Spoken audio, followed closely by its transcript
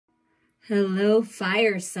Hello,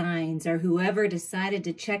 fire signs, or whoever decided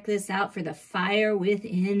to check this out for the fire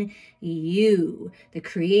within you, the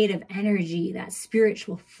creative energy, that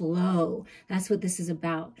spiritual flow. That's what this is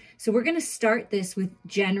about. So we're going to start this with,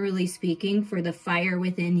 generally speaking, for the fire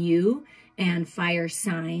within you and fire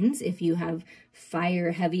signs. If you have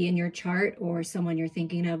fire heavy in your chart or someone you're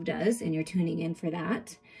thinking of does, and you're tuning in for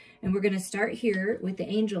that. And we're going to start here with the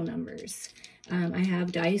angel numbers. I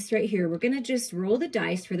have dice right here. We're going to just roll the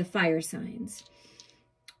dice for the fire signs.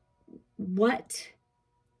 What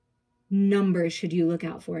numbers should you look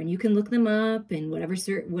out for? And you can look them up and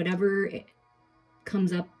whatever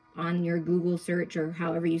comes up on your Google search or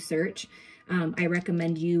however you search. I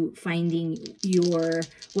recommend you finding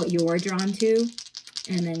what you're drawn to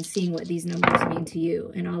and then seeing what these numbers mean to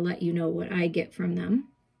you. And I'll let you know what I get from them.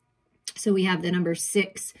 So we have the number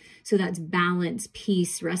 6. So that's balance,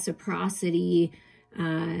 peace, reciprocity,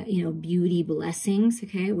 beauty, blessings,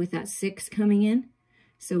 okay, with that 6 coming in.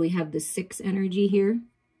 So we have the 6 energy here.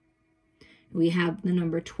 We have the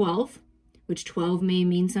number 12, which 12 may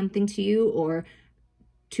mean something to you, or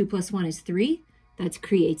 2 + 1 is 3. That's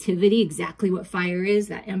creativity, exactly what fire is,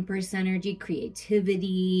 that Empress energy,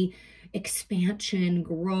 creativity, expansion,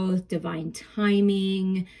 growth, divine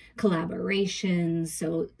timing, collaboration.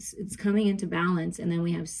 So it's coming into balance. And then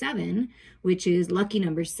we have 7, which is lucky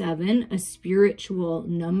number 7, a spiritual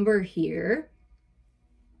number here.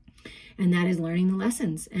 And that is learning the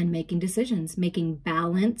lessons and making decisions, making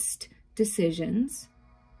balanced decisions,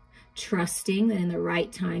 trusting that in the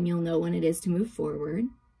right time, you'll know when it is to move forward.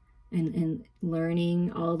 And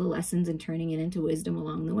learning all the lessons and turning it into wisdom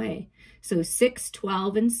along the way. So 6,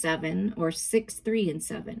 12, and 7, or 6, 3, and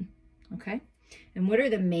 7. Okay. And what are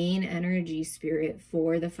the main energy spirit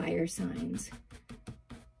for the fire signs?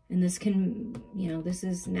 And this can, this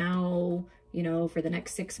is now, for the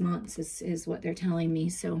next 6 months is what they're telling me.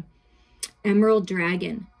 So Emerald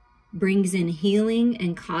Dragon brings in healing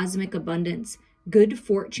and cosmic abundance. Good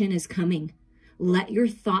fortune is coming. Let your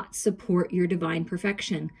thoughts support your divine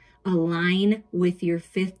perfection. Align with your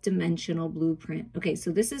 5th dimensional blueprint. Okay,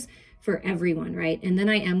 so this is for everyone, right? And then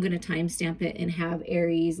I am going to timestamp it and have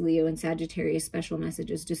Aries, Leo, and Sagittarius special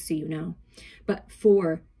messages, just so you know. But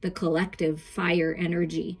for the collective fire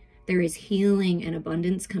energy, there is healing and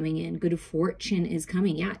abundance coming in. Good fortune is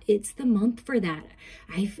coming. Yeah, it's the month for that.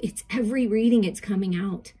 It's every reading it's coming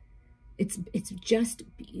out. It's just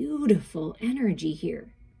beautiful energy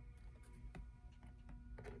here.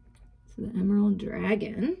 So the Emerald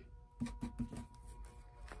Dragon.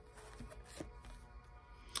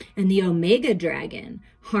 And the Omega Dragon,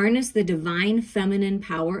 harness the divine feminine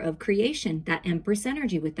power of creation, that Empress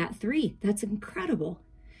energy with that 3. That's incredible.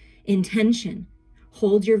 Intention,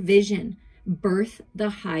 hold your vision, birth the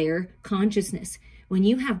higher consciousness. When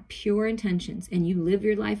you have pure intentions and you live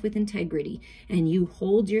your life with integrity and you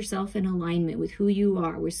hold yourself in alignment with who you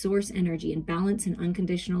are, with source energy and balance and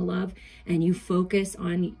unconditional love, and you focus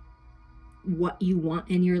on what you want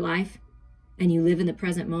in your life, and you live in the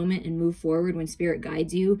present moment and move forward when spirit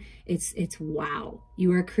guides you, it's wow.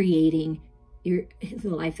 You are creating the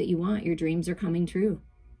life that you want. Your dreams are coming true.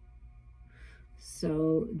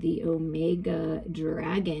 So the Omega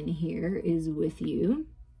Dragon here is with you.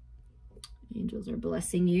 Angels are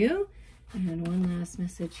blessing you. And one last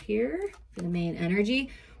message here for the main energy.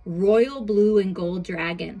 Royal Blue and Gold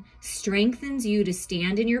Dragon strengthens you to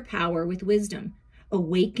stand in your power with wisdom.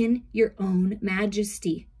 Awaken your own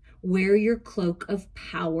majesty. Wear your cloak of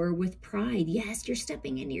power with pride. Yes, you're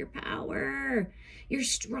stepping into your power. You're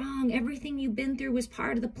strong. Everything you've been through was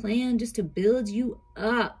part of the plan, just to build you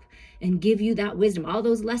up and give you that wisdom. All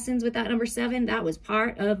those lessons with that number 7, that was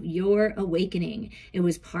part of your awakening. It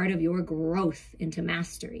was part of your growth into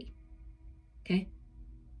mastery. Okay?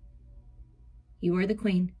 You are the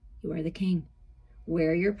queen. You are the king.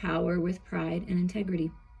 Wear your power with pride and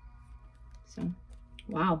integrity. So,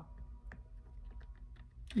 wow.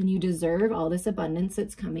 And you deserve all this abundance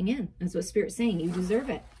that's coming in. That's what Spirit's saying. You deserve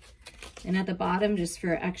it. And at the bottom, just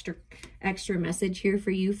for extra message here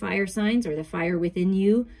for you fire signs, or the fire within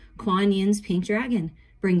you, Kuan Yin's Pink Dragon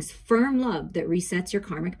brings firm love that resets your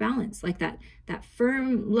karmic balance. Like that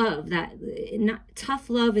firm love, that not tough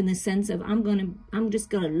love in the sense of I'm just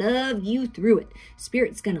gonna love you through it.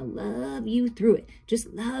 Spirit's gonna love you through it.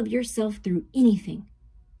 Just love yourself through anything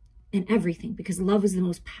and everything, because love is the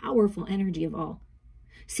most powerful energy of all.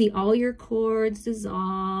 See all your cords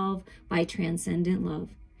dissolve by transcendent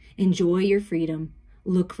love. Enjoy your freedom.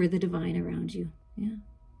 Look for the divine around you. Yeah,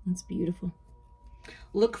 that's beautiful.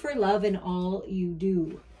 Look for love in all you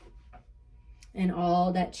do and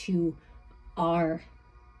all that you are.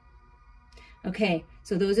 Okay,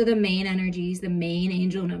 so those are the main energies, the main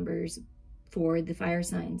angel numbers for the fire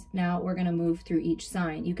signs. Now we're going to move through each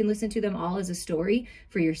sign. You can listen to them all as a story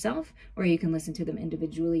for yourself, or you can listen to them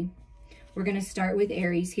individually. We're going to start with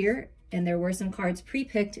Aries here, and there were some cards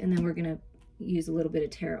pre-picked, and then we're going to use a little bit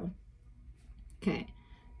of tarot. Okay,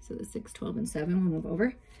 so the 6, 12, and 7, we'll move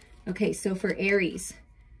over. Okay, so for Aries,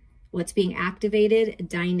 what's being activated?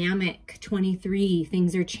 Dynamic 23,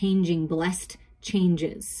 things are changing, blessed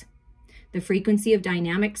changes. The frequency of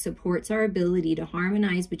dynamic supports our ability to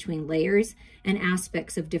harmonize between layers and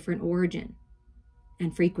aspects of different origin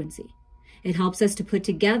and frequency. It helps us to put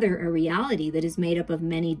together a reality that is made up of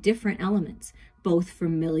many different elements, both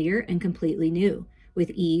familiar and completely new,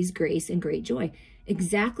 with ease, grace, and great joy.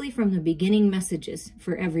 Exactly from the beginning messages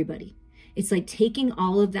for everybody. It's like taking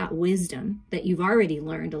all of that wisdom that you've already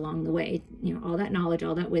learned along the way, you know, all that knowledge,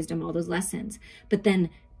 all that wisdom, all those lessons, but then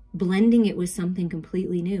blending it with something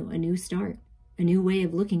completely new, a new start, a new way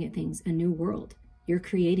of looking at things, a new world. You're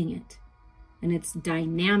creating it. And it's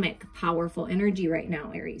dynamic, powerful energy right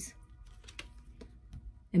now, Aries.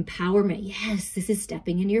 Empowerment. Yes, this is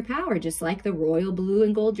stepping into your power, just like the royal blue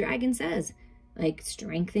and gold dragon says. Like,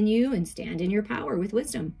 strengthen you and stand in your power with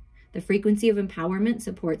wisdom. The frequency of empowerment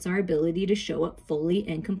supports our ability to show up fully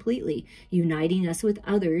and completely, uniting us with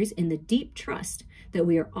others in the deep trust that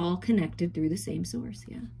we are all connected through the same source.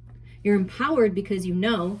 Yeah. You're empowered because you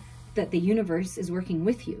know that the universe is working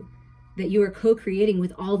with you, that you are co-creating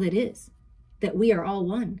with all that is, that we are all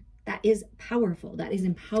one. That is powerful. That is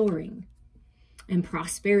empowering. And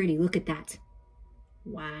prosperity, look at that.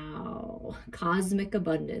 Wow. Cosmic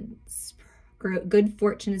abundance. Good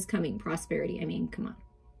fortune is coming. Prosperity. I mean, come on.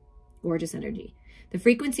 Gorgeous energy. The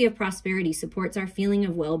frequency of prosperity supports our feeling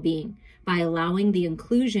of well-being by allowing the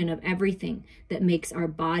inclusion of everything that makes our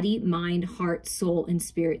body, mind, heart, soul, and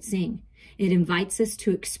spirit sing. It invites us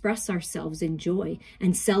to express ourselves in joy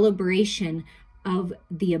and celebration of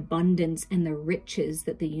the abundance and the riches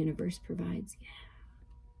that the universe provides. Yeah.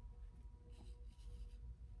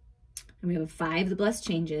 And we have a 5, the blessed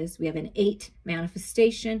changes. We have an 8,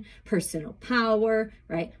 manifestation, personal power,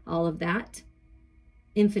 right? All of that.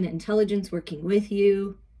 Infinite intelligence working with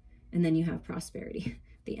you. And then you have prosperity.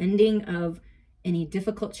 The ending of any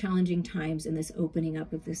difficult, challenging times and this opening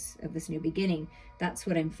up of this new beginning. That's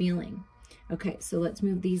what I'm feeling. Okay, so let's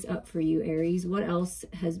move these up for you, Aries. What else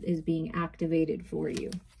is being activated for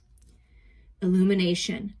you?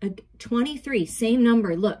 Illumination. 23, same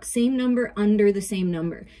number. Look, same number under the same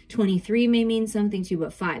number. 23 may mean something to you,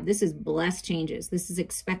 but 5. This is blessed changes. This is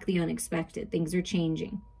expect the unexpected. Things are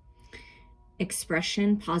changing.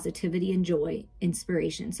 Expression, positivity, and joy,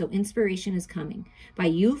 inspiration. So inspiration is coming. By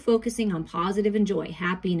you focusing on positive and joy,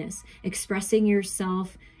 happiness, expressing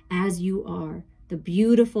yourself as you are, the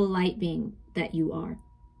beautiful light being that you are,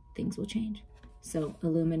 things will change. So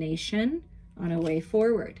illumination on a way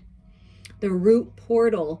forward. The root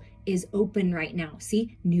portal is open right now.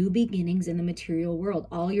 See, new beginnings in the material world.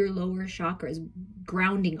 All your lower chakras,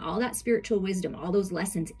 grounding all that spiritual wisdom, all those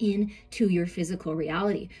lessons into your physical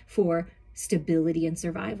reality for stability and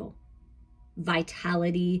survival.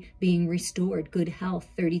 Vitality being restored, good health.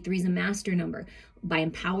 33 is a master number. By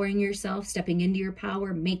empowering yourself, stepping into your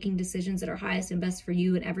power, making decisions that are highest and best for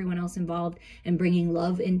you and everyone else involved, and bringing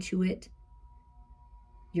love into it,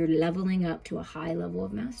 you're leveling up to a high level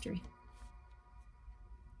of mastery.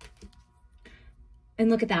 And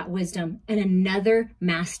look at that, wisdom. And another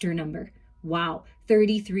master number. Wow.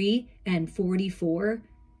 33 and 44.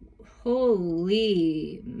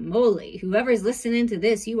 Holy moly. Whoever's listening to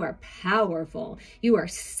this, you are powerful. You are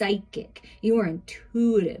psychic. You are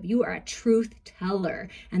intuitive. You are a truth teller.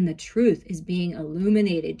 And the truth is being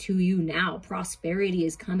illuminated to you now. Prosperity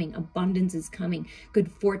is coming. Abundance is coming.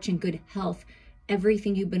 Good fortune, good health.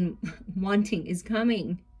 Everything you've been wanting is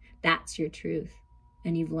coming. That's your truth.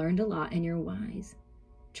 And you've learned a lot and you're wise.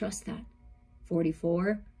 Trust that.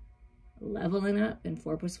 44, leveling up, and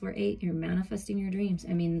 4 + 4, 8. You're manifesting your dreams.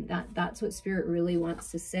 I mean, that's what Spirit really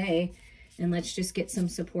wants to say. And let's just get some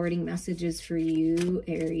supporting messages for you,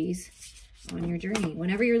 Aries, on your journey.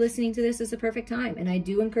 Whenever you're listening to this is the perfect time. And I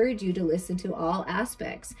do encourage you to listen to all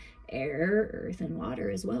aspects, air, earth, and water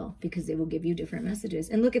as well, because they will give you different messages.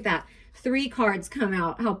 And look at that. 3 cards come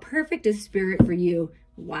out. How perfect is Spirit for you?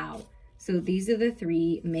 Wow. So these are the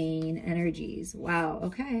 3 main energies. Wow.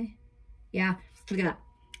 Okay. Yeah. Look at that.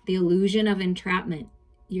 The illusion of entrapment.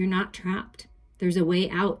 You're not trapped. There's a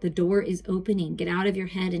way out. The door is opening. Get out of your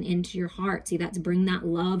head and into your heart. See, that's bring that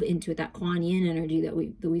love into it, that Kuan Yin energy that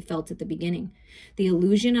we felt at the beginning. The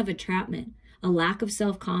illusion of entrapment. a lack of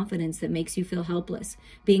self-confidence that makes you feel helpless,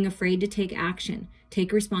 being afraid to take action.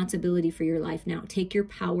 Take responsibility for your life now. Take your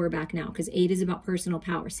power back now, because 8 is about personal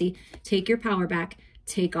power. See, take your power back,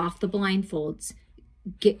 take off the blindfolds,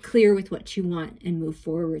 get clear with what you want, and move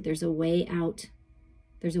forward. There's a way out.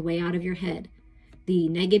 There's a way out of your head. The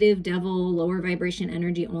negative, devil, lower vibration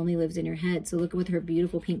energy only lives in your head. So look with her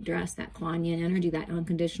beautiful pink dress, that Kuan Yin energy, that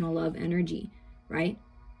unconditional love energy, right?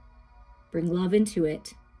 Bring love into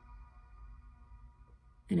it,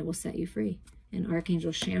 and it will set you free. And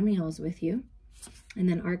Archangel Chamuel is with you. And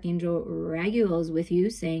then Archangel Raguel is with you,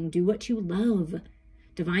 saying, do what you love.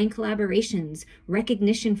 Divine collaborations,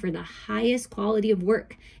 recognition for the highest quality of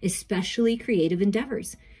work, especially creative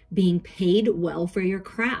endeavors, being paid well for your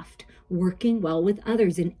craft, working well with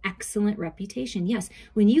others, an excellent reputation. Yes,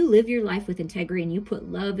 when you live your life with integrity and you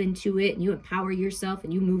put love into it and you empower yourself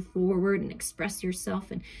and you move forward and express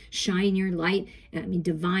yourself and shine your light, I mean,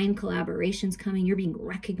 divine collaborations coming, you're being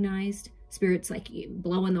recognized. Spirits like you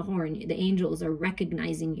blowing the horn, the angels are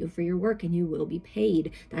recognizing you for your work, and you will be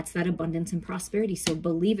paid. That's that abundance and prosperity. So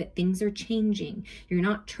believe it. Things are changing. You're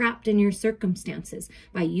not trapped in your circumstances.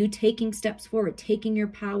 By you taking steps forward, taking your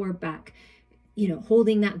power back, you know,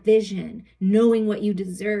 holding that vision, knowing what you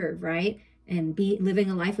deserve, right? And living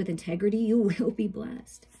a life with integrity, you will be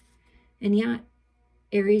blessed. And yeah,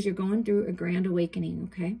 Aries, you're going through a grand awakening,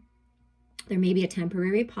 okay? There may be a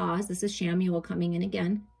temporary pause. This is Chamuel coming in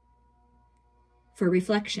again. For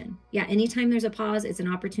reflection. Yeah, anytime there's a pause, it's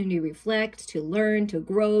an opportunity to reflect, to learn, to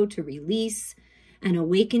grow, to release. An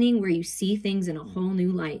awakening where you see things in a whole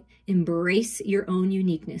new light. Embrace your own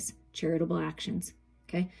uniqueness. Charitable actions.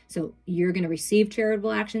 Okay, so you're going to receive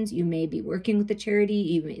charitable actions. You may be working with the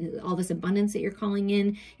charity, all this abundance that you're calling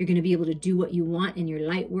in. You're going to be able to do what you want in your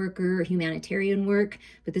light worker, humanitarian work.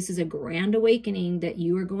 But this is a grand awakening that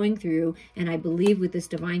you are going through. And I believe with this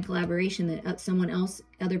divine collaboration that someone else,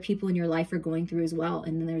 other people in your life are going through as well.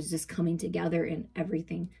 And then there's this coming together and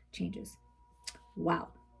everything changes. Wow,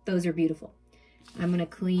 those are beautiful. I'm going to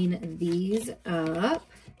clean these up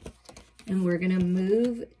and we're going to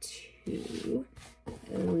move to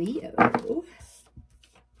Leo.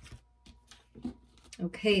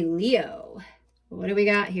 Okay, Leo. What do we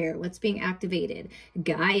got here? What's being activated?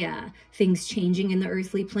 Gaia. Things changing in the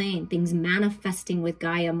earthly plane. Things manifesting with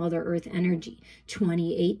Gaia, Mother Earth energy.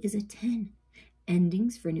 28 is a 10.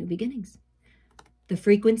 Endings for new beginnings. The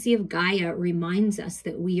frequency of Gaia reminds us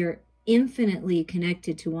that we are infinitely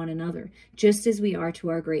connected to one another, just as we are to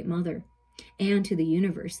our great mother and to the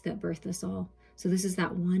universe that birthed us all. So this is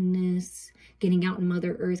that oneness, getting out in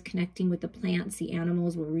Mother Earth, connecting with the plants, the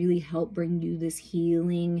animals will really help bring you this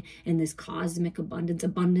healing and this cosmic abundance.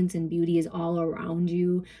 Abundance and beauty is all around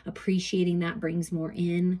you. Appreciating that brings more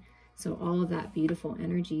in. So all of that beautiful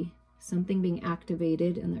energy, something being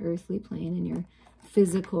activated in the earthly plane in your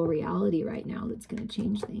physical reality right now that's going to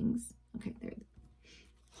change things. Okay, there.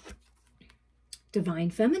 Divine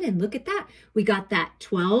Feminine, look at that. We got that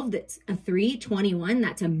 12, that's a 3, 21,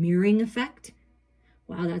 that's a mirroring effect.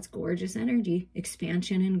 Wow, that's gorgeous energy.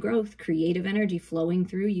 Expansion and growth, creative energy flowing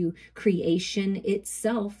through you, creation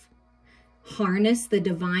itself. Harness the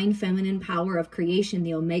divine feminine power of creation,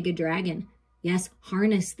 the Omega Dragon. Yes,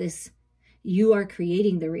 harness this. You are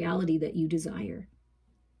creating the reality that you desire.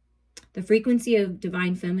 The frequency of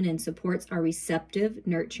divine feminine supports our receptive,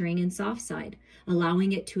 nurturing, and soft side,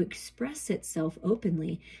 allowing it to express itself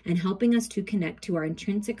openly and helping us to connect to our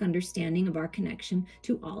intrinsic understanding of our connection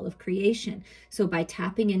to all of creation. So by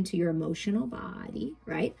tapping into your emotional body,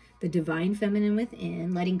 right, the divine feminine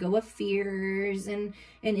within, letting go of fears and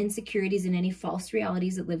insecurities and any false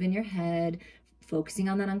realities that live in your head, focusing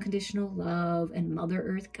on that unconditional love and Mother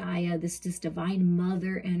Earth Gaia, this divine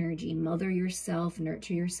mother energy, mother yourself,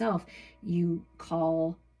 nurture yourself. You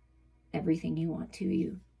call everything you want to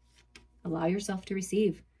you. Allow yourself to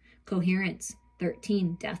receive. Coherence,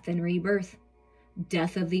 13, death and rebirth.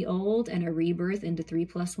 Death of the old and a rebirth into 3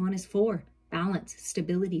 + 1 is 4. Balance,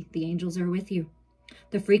 stability, the angels are with you.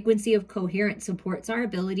 The frequency of coherence supports our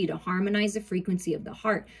ability to harmonize the frequency of the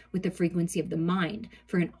heart with the frequency of the mind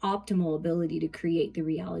for an optimal ability to create the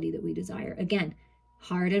reality that we desire. Again,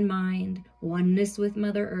 heart and mind, oneness with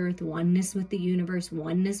Mother Earth, oneness with the universe,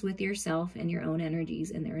 oneness with yourself and your own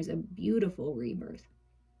energies, and there is a beautiful rebirth.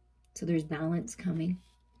 So there's balance coming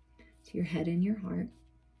to your head and your heart.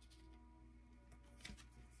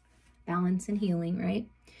 Balance and healing, right?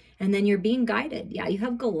 And then you're being guided. Yeah, you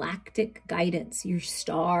have galactic guidance. Your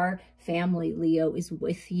star family, Leo, is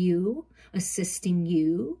with you, assisting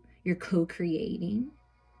you. You're co-creating,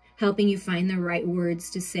 helping you find the right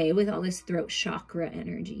words to say with all this throat chakra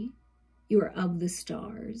energy. You are of the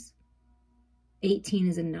stars. 18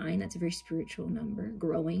 is a 9. That's a very spiritual number.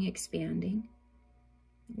 Growing, expanding,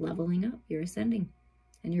 leveling up. You're ascending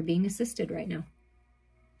and you're being assisted right now.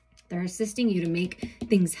 They're assisting you to make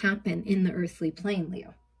things happen in the earthly plane,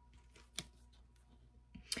 Leo.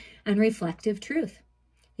 And reflective truth.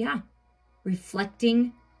 Yeah.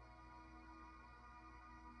 Reflecting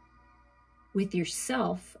with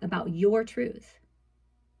yourself about your truth.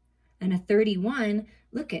 And a 31,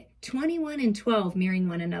 look at 21 and 12 mirroring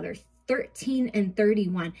one another. 13 and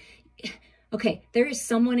 31. Okay, there is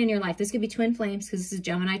someone in your life. This could be twin flames because this is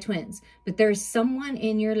Gemini twins. But there is someone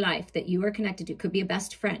in your life that you are connected to. Could be a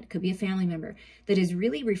best friend. Could be a family member. That is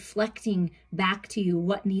really reflecting back to you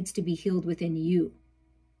what needs to be healed within you.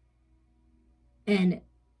 And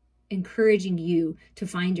encouraging you to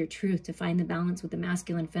find your truth. To find the balance with the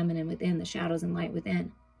masculine, feminine within. The shadows and light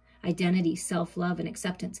within. Identity, self-love, and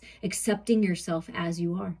acceptance. Accepting yourself as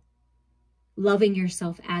you are. Loving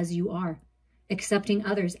yourself as you are. Accepting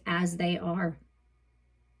others as they are.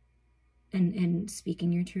 And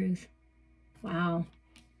speaking your truth. Wow.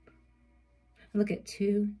 Look at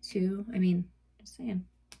 2. I mean, just saying.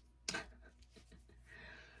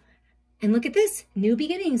 And look at this. New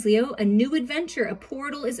beginnings, Leo. A new adventure. A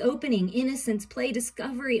portal is opening. Innocence, play,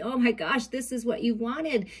 discovery. Oh my gosh, this is what you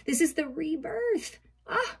wanted. This is the rebirth.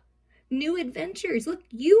 Ah, new adventures. Look,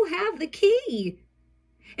 you have the key.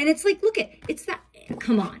 And it's like, look at, it's that,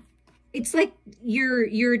 come on. It's like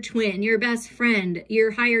your twin, your best friend,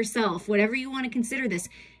 your higher self, whatever you want to consider this,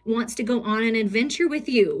 wants to go on an adventure with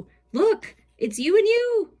you. Look, it's you and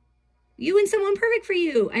you. You and someone perfect for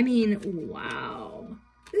you. I mean, wow.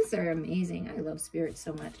 These are amazing. I love spirit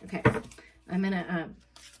so much. Okay, I'm going to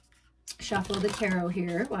shuffle the tarot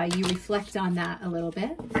here while you reflect on that a little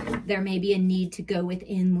bit. There may be a need to go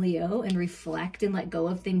within, Leo, and reflect and let go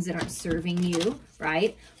of things that aren't serving you,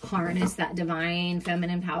 right? Harness that divine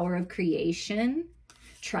feminine power of creation.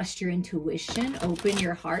 Trust your intuition. Open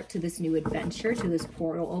your heart to this new adventure, to this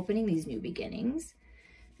portal opening, these new beginnings.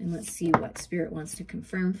 And let's see what spirit wants to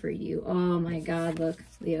confirm for you. Oh my God, look,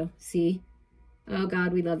 Leo, see? Oh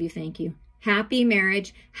God, we love you. Thank you. Happy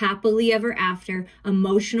marriage, happily ever after,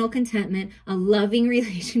 emotional contentment, a loving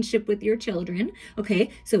relationship with your children. Okay,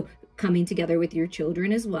 so coming together with your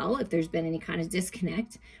children as well, if there's been any kind of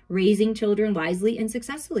disconnect. Raising children wisely and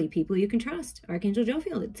successfully, people you can trust. Archangel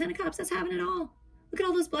Jophiel, the 10 of Cups, that's having it all. Look at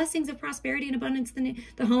all those blessings of prosperity and abundance,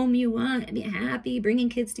 the home you want, be happy, bringing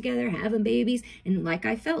kids together, having babies. And like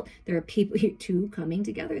I felt, there are people, two coming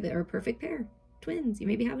together that are a perfect pair. Twins. You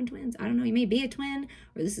may be having twins. I don't know. You may be a twin,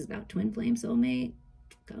 or this is about twin flame soulmate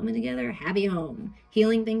coming together. Happy home.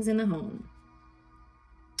 Healing things in the home.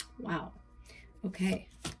 Wow. Okay.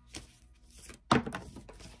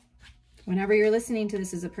 Whenever you're listening to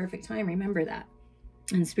this is a perfect time. Remember that.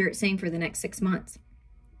 And Spirit's saying for the next 6 months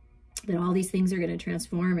that all these things are going to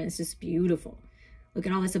transform, and it's just beautiful. Look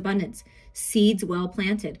at all this abundance. Seeds well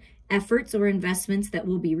planted. Efforts or investments that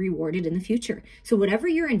will be rewarded in the future. So whatever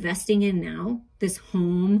you're investing in now, this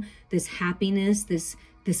home, this happiness, this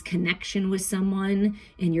connection with someone,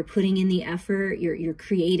 and you're putting in the effort, your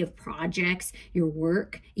creative projects, your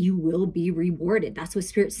work, you will be rewarded. That's what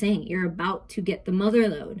Spirit's saying. You're about to get the mother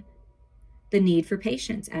lode. The need for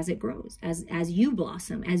patience as it grows, as you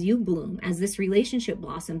blossom, as you bloom, as this relationship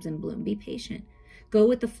blossoms and bloom. Be patient. Go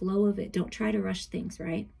with the flow of it. Don't try to rush things,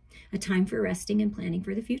 right? A time for resting and planning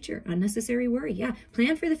for the future. Unnecessary worry. Yeah,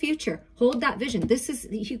 plan for the future. Hold that vision. This is,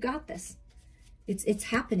 you got this. It's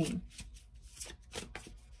happening.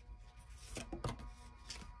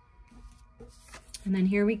 And then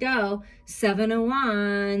here we go. 7 of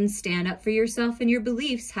Wands. Stand up for yourself and your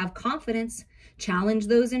beliefs. Have confidence. Challenge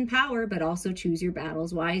those in power, but also choose your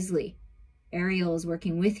battles wisely. Ariel is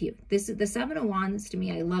working with you. This is the 7 of Wands. To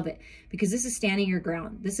me, I love it because this is standing your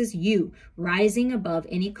ground. This is you rising above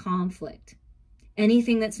any conflict,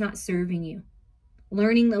 anything that's not serving you,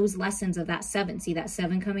 learning those lessons of that 7. See that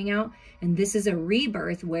 7 coming out? And this is a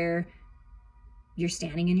rebirth where you're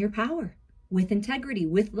standing in your power with integrity,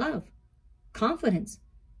 with love, confidence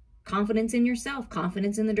in yourself,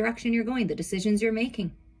 confidence in the direction you're going, the decisions you're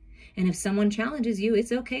making. And if someone challenges you,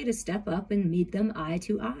 it's okay to step up and meet them eye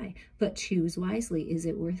to eye, but choose wisely. Is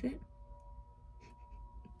it worth it?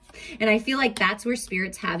 And I feel like that's where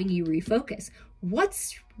Spirit's having you refocus.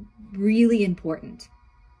 What's really important?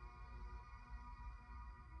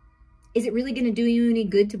 Is it really going to do you any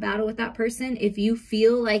good to battle with that person? If you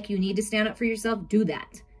feel like you need to stand up for yourself, do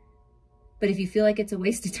that. But if you feel like it's a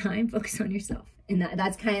waste of time, focus on yourself. And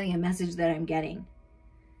that's kind of a message that I'm getting.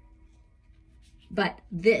 But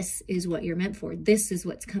this is what you're meant for. This is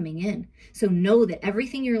what's coming in. So know that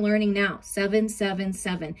everything you're learning now,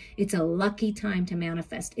 777, it's a lucky time to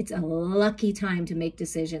manifest. It's a lucky time to make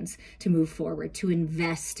decisions, to move forward, to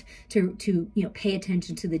invest, to pay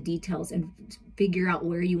attention to the details and figure out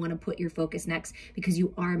where you want to put your focus next, because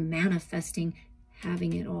you are manifesting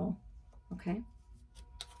having it all. Okay?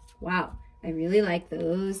 Wow. I really like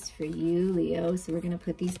those for you, Leo. So we're going to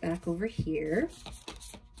put these back over here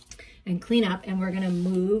and clean up, and we're going to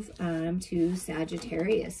move to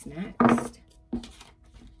Sagittarius next.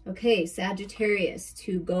 Okay, Sagittarius,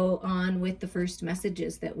 to go on with the first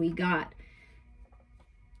messages that we got.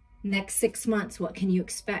 Next 6 months, what can you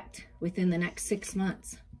expect within the next 6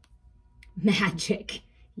 months? Magic.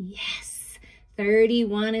 Yes.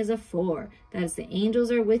 31 is a 4. That is, the angels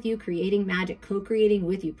are with you, creating magic, co-creating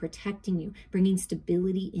with you, protecting you, bringing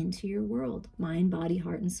stability into your world, mind, body,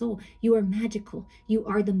 heart, and soul. You are magical. You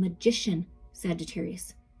are the magician,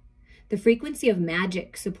 Sagittarius. The frequency of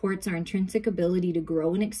magic supports our intrinsic ability to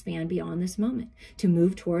grow and expand beyond this moment, to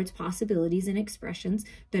move towards possibilities and expressions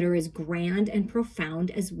that are as grand and profound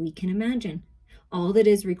as we can imagine. All that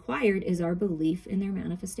is required is our belief in their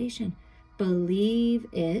manifestation. Believe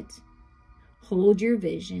it. Hold your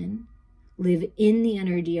vision, live in the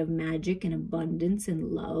energy of magic and abundance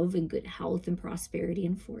and love and good health and prosperity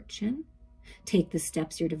and fortune. Take the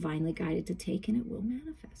steps you're divinely guided to take, and it will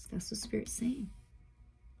manifest. That's what Spirit's saying.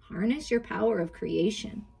 Harness your power of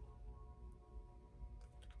creation.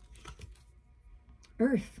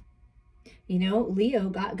 Earth. You know, Leo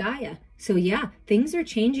got Gaia. So yeah, things are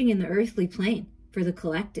changing in the earthly plane for the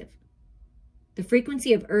collective. The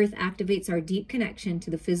frequency of Earth activates our deep connection to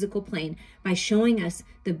the physical plane by showing us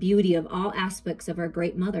the beauty of all aspects of our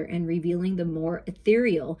Great Mother and revealing the more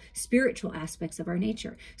ethereal, spiritual aspects of our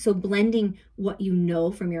nature. So blending what you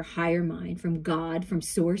know from your higher mind, from God, from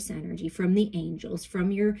source energy, from the angels,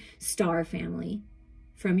 from your star family,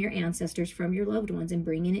 from your ancestors, from your loved ones, and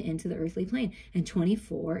bringing it into the earthly plane. And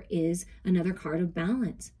 24 is another card of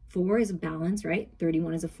balance. 4 is a balance, right?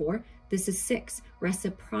 31 is a 4. This is 6,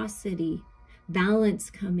 reciprocity. Balance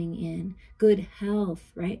coming in, good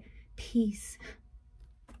health, right? Peace.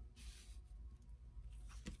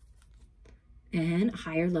 And a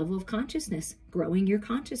higher level of consciousness, growing your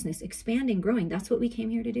consciousness, expanding, growing. That's what we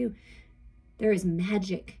came here to do. There is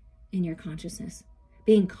magic in your consciousness.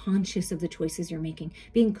 Being conscious of the choices you're making,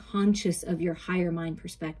 being conscious of your higher mind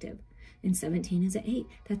perspective. And 17 is an 8.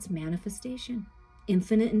 That's manifestation.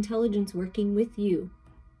 Infinite intelligence working with you.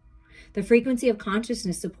 The frequency of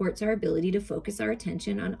consciousness supports our ability to focus our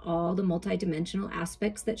attention on all the multidimensional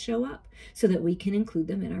aspects that show up so that we can include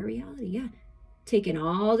them in our reality. Yeah. Taking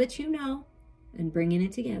all that you know and bringing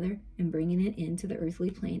it together and bringing it into the earthly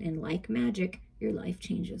plane. And like magic, your life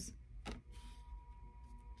changes.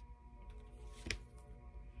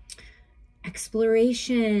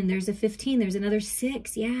 Exploration. There's a 15. There's another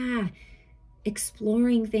 6. Yeah.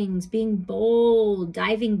 Exploring things, being bold,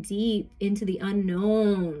 diving deep into the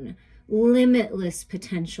unknown. Limitless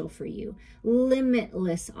potential for you,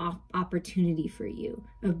 limitless opportunity for you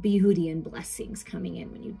of beauty and blessings coming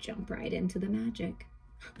in when you jump right into the magic.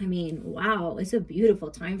 I mean, wow, it's a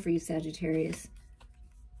beautiful time for you, Sagittarius.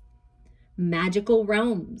 Magical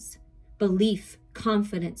realms, belief,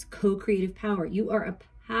 confidence, co-creative power. You are a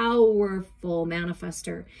powerful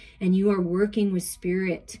manifester, and you are working with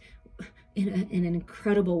Spirit in an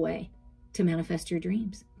incredible way to manifest your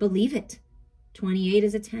dreams. Believe it. 28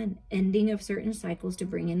 is a 10, ending of certain cycles to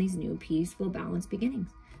bring in these new peaceful, balanced beginnings.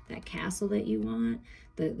 That castle that you want,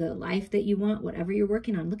 the life that you want, whatever you're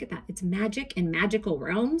working on. Look at that. It's magic and magical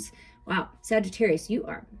realms. Wow, Sagittarius, you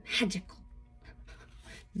are magical.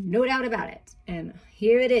 No doubt about it. And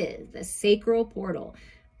here it is, the sacral portal.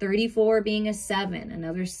 34 being a 7,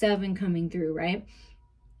 another 7 coming through, right?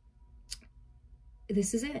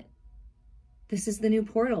 This is it. This is the new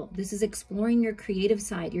portal. This is exploring your creative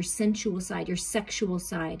side, your sensual side, your sexual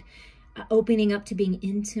side, opening up to being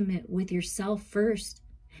intimate with yourself first,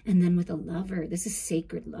 and then with a lover. This is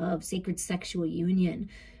sacred love, sacred sexual union,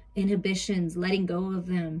 inhibitions, letting go of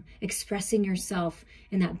them, expressing yourself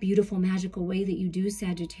in that beautiful, magical way that you do,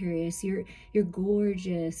 Sagittarius. You're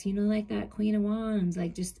gorgeous, you know, like that Queen of Wands,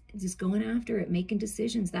 like just going after it, making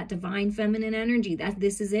decisions, that divine feminine energy.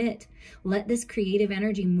 This is it. Let this creative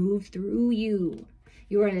energy move through you.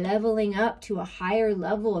 You are leveling up to a higher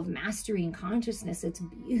level of mastery and consciousness. It's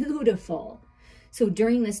beautiful. So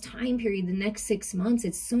during this time period, the next 6 months,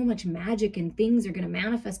 it's so much magic and things are going to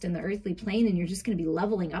manifest in the earthly plane, and you're just going to be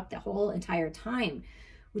leveling up the whole entire time,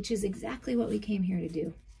 which is exactly what we came here to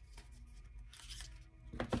do.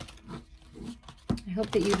 I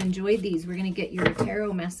hope that you've enjoyed these. We're going to get your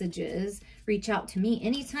tarot messages reach out to me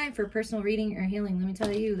anytime for personal reading or healing. Let me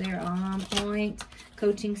tell you, they're on point.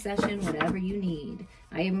 Coaching session, whatever you need.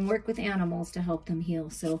 I even work with animals to help them heal,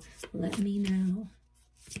 so let me know.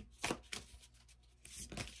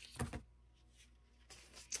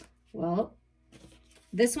 Well,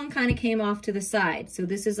 this one kind of came off to the side, so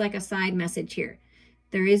this is like a side message here.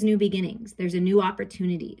 There is new beginnings. There's a new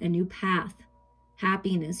opportunity, a new path.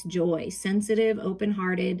 Happiness, joy, sensitive,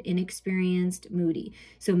 open-hearted, inexperienced, moody.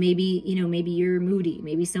 So maybe, you know, maybe you're moody.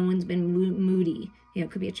 Maybe someone's been moody. You know,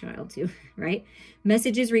 it could be a child too, right?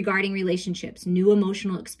 Messages regarding relationships, new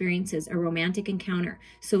emotional experiences, a romantic encounter,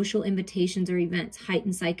 social invitations or events,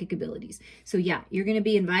 heightened psychic abilities. So yeah, you're going to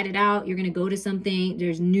be invited out. You're going to go to something.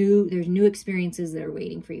 There's new experiences that are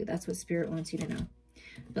waiting for you. That's what Spirit wants you to know.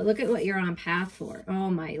 But look at what you're on path for. Oh,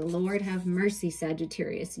 my Lord, have mercy,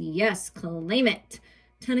 Sagittarius. Yes, claim it.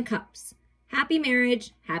 10 of Cups. Happy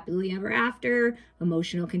marriage, happily ever after,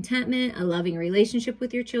 emotional contentment, a loving relationship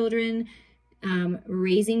with your children,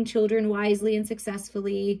 raising children wisely and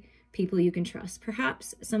successfully, people you can trust.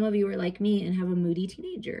 Perhaps some of you are like me and have a moody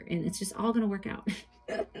teenager, and it's just all going to work out.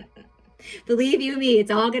 Believe you me,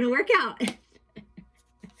 it's all going to work out.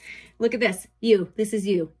 Look at this. This is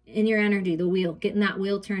you in your energy, the wheel, getting that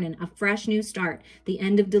wheel turning, a fresh new start, the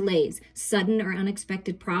end of delays, sudden or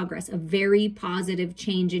unexpected progress, a very positive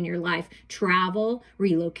change in your life, travel,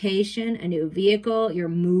 relocation, a new vehicle. You're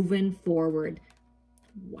moving forward.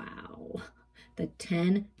 Wow. The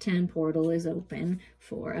 10-10 portal is open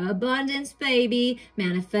for abundance, baby.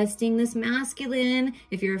 Manifesting this masculine.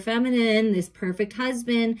 If you're a feminine, this perfect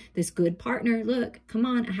husband, this good partner. Look, come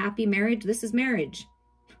on, a happy marriage. This is marriage.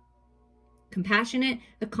 Compassionate,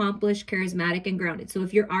 accomplished, charismatic, and grounded. So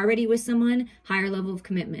if you're already with someone, higher level of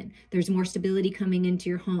commitment. There's more stability coming into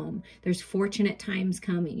your home. There's fortunate times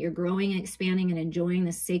coming. You're growing and expanding and enjoying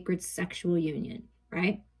the sacred sexual union,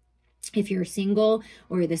 right? If you're single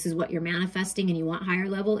or this is what you're manifesting and you want higher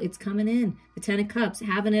level, it's coming in. The 10 of Cups,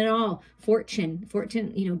 having it all. Fortune,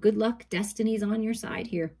 you know, good luck, destiny's on your side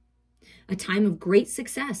here. A time of great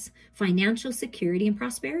success, financial security and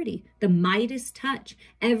prosperity, the Midas touch,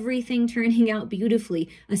 everything turning out beautifully,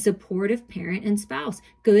 a supportive parent and spouse,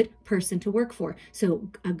 good person to work for. So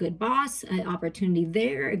a good boss, an opportunity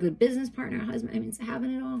there, a good business partner, a husband. I mean, it's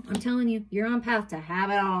having it all. I'm telling you, you're on path to have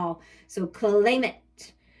it all. So claim it.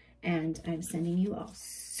 And I'm sending you all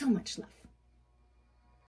so much love.